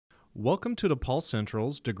Welcome to DePaul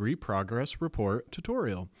Central's Degree Progress Report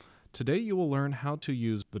tutorial. Today you will learn how to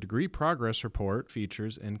use the Degree Progress Report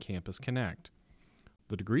features in Campus Connect.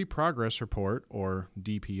 The Degree Progress Report, or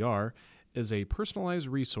DPR, is a personalized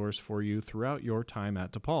resource for you throughout your time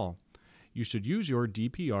at DePaul. You should use your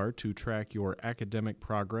DPR to track your academic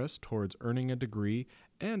progress towards earning a degree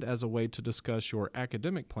and as a way to discuss your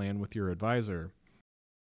academic plan with your advisor.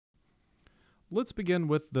 Let's begin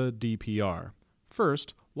with the DPR.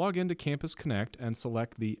 First, log into Campus Connect and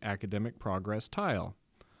select the Academic Progress tile.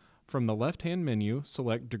 From the left-hand menu,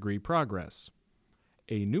 select Degree Progress.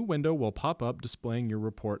 A new window will pop up displaying your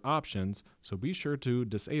report options, so be sure to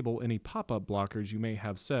disable any pop-up blockers you may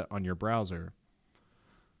have set on your browser.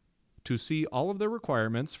 To see all of the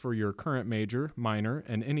requirements for your current major, minor,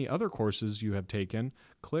 and any other courses you have taken,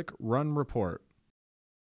 click Run Report.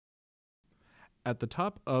 At the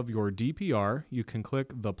top of your DPR, you can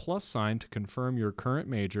click the plus sign to confirm your current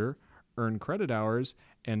major, earn credit hours,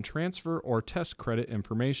 and transfer or test credit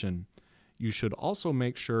information. You should also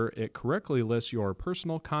make sure it correctly lists your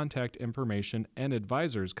personal contact information and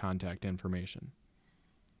advisor's contact information.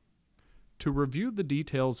 To review the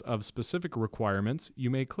details of specific requirements, you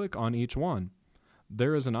may click on each one.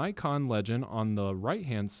 There is an icon legend on the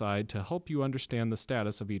right-hand side to help you understand the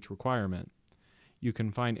status of each requirement. You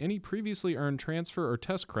can find any previously earned transfer or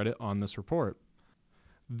test credit on this report.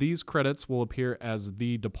 These credits will appear as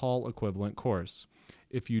the DePaul equivalent course.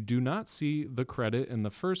 If you do not see the credit in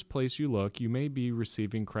the first place you look, you may be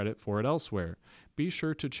receiving credit for it elsewhere. Be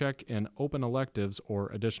sure to check in open electives or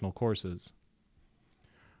additional courses.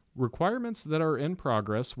 Requirements that are in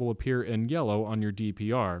progress will appear in yellow on your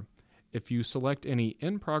DPR. If you select any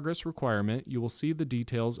in-progress requirement, you will see the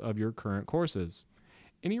details of your current courses.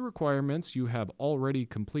 Any requirements you have already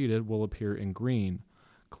completed will appear in green.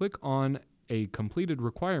 Click on a completed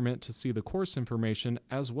requirement to see the course information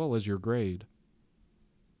as well as your grade.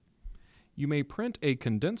 You may print a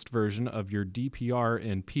condensed version of your DPR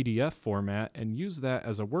in PDF format and use that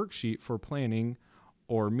as a worksheet for planning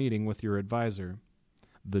or meeting with your advisor.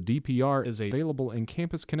 The DPR is available in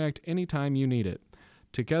Campus Connect anytime you need it.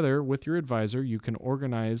 Together with your advisor, you can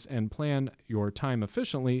organize and plan your time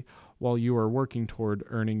efficiently while you are working toward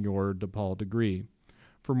earning your DePaul degree.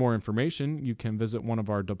 For more information, you can visit one of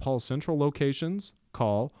our DePaul Central locations,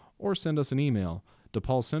 call, or send us an email.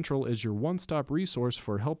 DePaul Central is your one-stop resource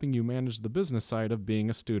for helping you manage the business side of being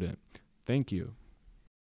a student. Thank you.